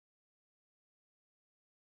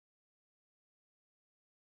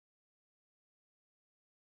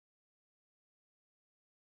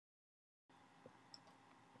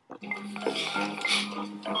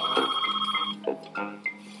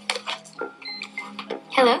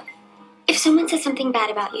Hello? If someone says something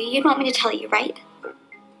bad about you, you'd want me to tell you, right?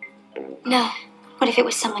 No. What if it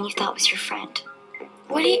was someone you thought was your friend?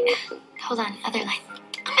 What do you... Hold on, other line.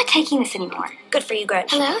 I'm not taking this anymore. Good for you,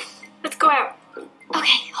 Gretch. Hello? Let's go out.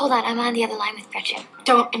 Okay, hold on. I'm on the other line with Gretchen.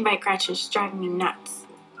 Don't invite Gretchen. She's driving me nuts.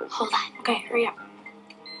 Hold on. Okay, hurry up.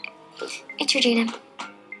 It's Regina.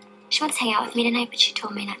 She wants to hang out with me tonight, but she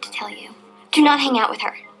told me not to tell you. Do not hang out with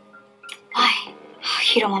her. Why? Oh,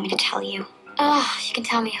 you don't want me to tell you. Oh, you can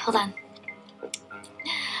tell me. Hold on.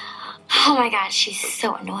 Oh my god, she's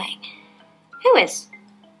so annoying. Who is?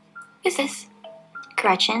 Who's this?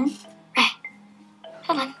 Gretchen. Right.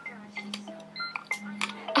 Hold on.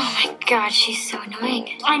 Oh my god, she's so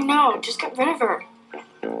annoying. I know. Just get rid of her.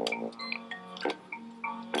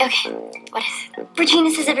 Okay, what is it? Regina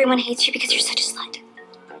says everyone hates you because you're such a slut.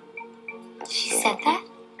 She said that?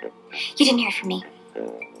 You didn't hear it from me.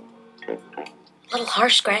 A little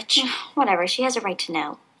harsh, Gretch. Whatever, she has a right to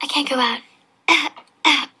know. I can't go out.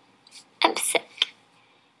 I'm sick.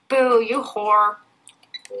 Boo, you whore.